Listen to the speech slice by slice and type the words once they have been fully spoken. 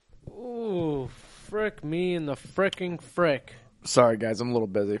frick me in the fricking frick. Sorry, guys. I'm a little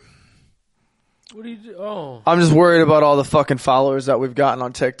busy. What do you do? Oh. I'm just worried about all the fucking followers that we've gotten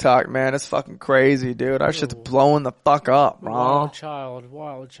on TikTok, man. It's fucking crazy, dude. Our shit's blowing the fuck up, bro. Wild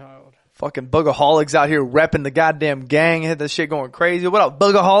child. Fucking boogaholics out here repping the goddamn gang. Hit that shit going crazy. What up,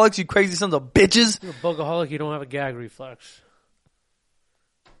 boogaholics? You crazy sons of bitches. You're a bugaholic, you don't have a gag reflex.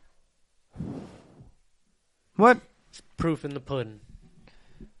 What? It's proof in the pudding.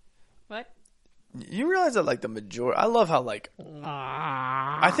 What? You realize that, like, the majority... I love how, like...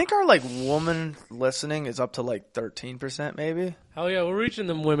 I think our, like, woman listening is up to, like, 13%, maybe. Hell yeah, we're reaching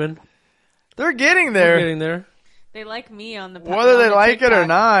them women. They're getting there. We're getting there. They like me on the Whether they like TikTok. it or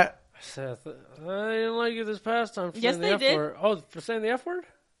not. Seth, I didn't like you this past time for Yes, saying the they F did. word. Oh, for saying the F word?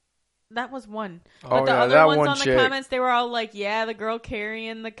 That was one. Oh, But the yeah, other that ones one on chick. the comments, they were all like, yeah, the girl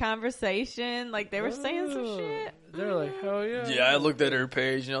carrying the conversation. Like, they were saying some shit. They're like, hell yeah. Yeah, I looked at her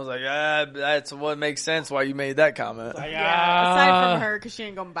page and I was like, that's what makes sense why you made that comment. Like, Yeah, aside from her, because she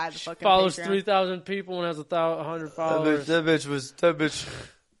ain't going to buy the fucking follows Patreon. 3,000 people and has 100 followers. That bitch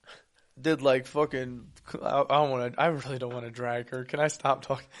did like fucking. I really don't want to drag her. Can I stop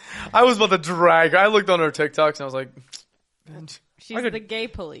talking? I was about to drag her. I looked on her TikToks and I was like, bitch. She's the gay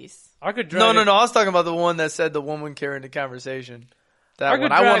police. I could drag No. I was talking about the one that said the woman carrying the conversation. That I could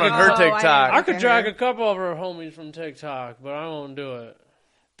one. I went drag on it. her Oh, TikTok. I could drag a couple of her homies from TikTok, but I won't do it.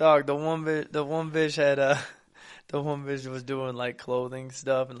 Dog, the one bitch had the one bitch was doing like clothing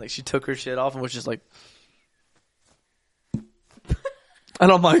stuff and like she took her shit off and was just like,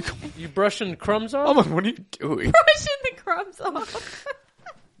 and I'm like, You brushing crumbs off? what are you doing? Brushing the crumbs off.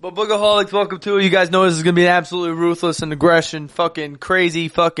 But boogaholics, welcome to it. You guys know this is gonna be an absolutely ruthless and aggression, fucking crazy,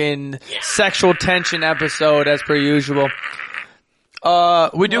 fucking sexual tension episode as per usual.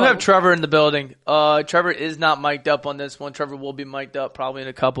 We do have Trevor in the building. Trevor is not mic'd up on this one. Trevor will be mic'd up probably in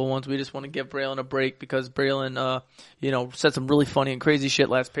a couple ones. We just want to give Braylon a break because Braylon, said some really funny and crazy shit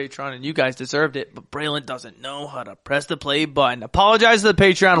last Patreon and you guys deserved it, but Braylon doesn't know how to press the play button. Apologize to the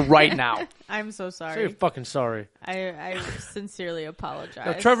Patreon right now. I'm so Say you're sorry. fucking sorry. I sincerely apologize.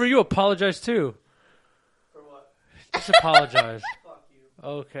 Now, Trevor, you apologize too. For what? Just apologize. Fuck you.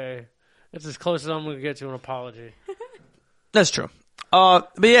 Okay. That's as close as I'm going to get to an apology. That's true. But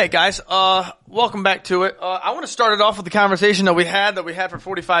yeah, guys, welcome back to it. I want to start it off with the conversation that we had for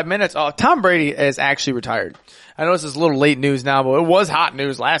 45 minutes. Tom Brady is actually retired. I know this is a little late news now, but it was hot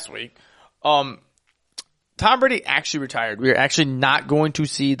news last week. Tom Brady actually retired. We are actually not going to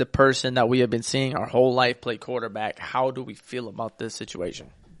see the person that we have been seeing our whole life play quarterback. How do we feel about this situation?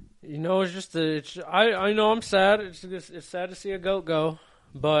 You know, it's just I know I'm sad. It's sad to see a GOAT go,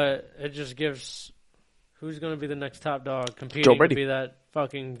 but it just gives who's going to be the next top dog competing to be that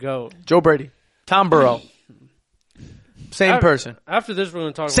fucking GOAT. Joe Brady. Tom Burrow. Same person. After this, we're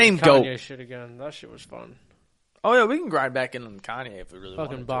going to talk Same about the Kanye GOAT. shit again. That shit was fun. Oh yeah, we can grind back in on Kanye if we really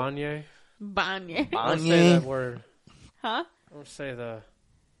Fucking want to. Kanye. Banye. I don't say that word. Huh? I don't say the.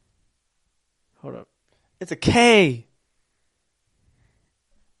 Hold up. It's a K.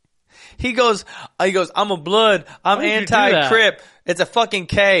 He goes, I'm a blood. I'm Why did you do anti-Crip. It's a fucking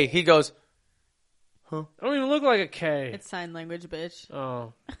K. He goes, I don't even look like a K. It's sign language, bitch.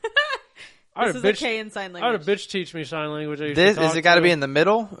 Oh. This is a K in sign I had a language. bitch teach me sign language. I used this, to is talk it got to to. be in the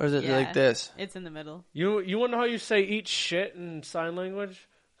middle? Or is it Yeah. like this? It's in the middle. You want to know how you say eat shit in sign language?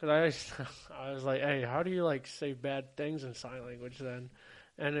 Because I was like, hey, how do you like say bad things in sign language then?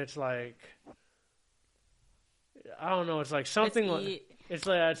 And it's like, I don't know. It's like something It's like eat.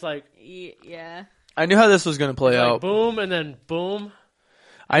 it's like Yeah. I knew how this was going to play like out. boom and then boom.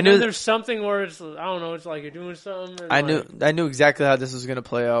 I And then knew there's something where it's I don't know. It's like you're doing something. And I knew exactly how this was going to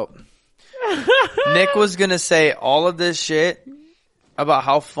play out. Nick was going to say all of this shit about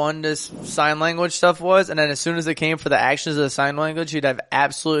how fun this sign language stuff was, and then as soon as it came for the actions of the sign language, he'd have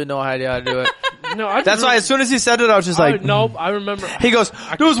absolutely no idea how to do it. No, I That's why as soon as he said it, I was just like, nope. I remember. he goes,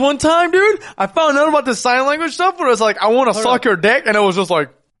 there was one time, dude, I found out about the sign language stuff, but it was like, I want to suck your dick, and it was just like,